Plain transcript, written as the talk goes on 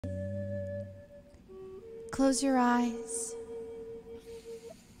Close your eyes.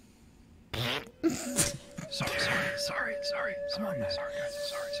 Sorry, guys.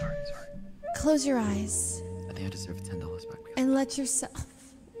 Sorry. Close your eyes. I think I deserve $10 back. And let yourself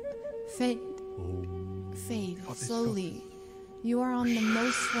fade. Fade slowly. You are on the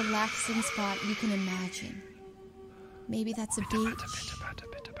most relaxing spot you can imagine. Maybe that's a beach.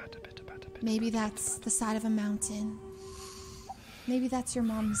 Maybe that's the side of a mountain. Maybe that's your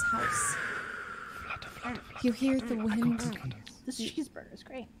mom's house. You hear the wind. This cheeseburger is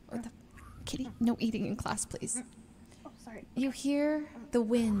great. Oh, Kitty, no eating in class, please. Oh, sorry. You hear the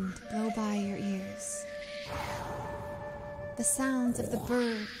wind blow by your ears. The sounds of the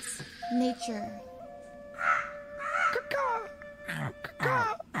birds, nature.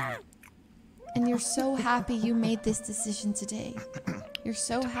 And you're so happy you made this decision today. You're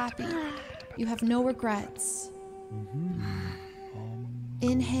so happy. You have no regrets.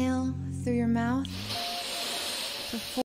 Inhale through your mouth for 4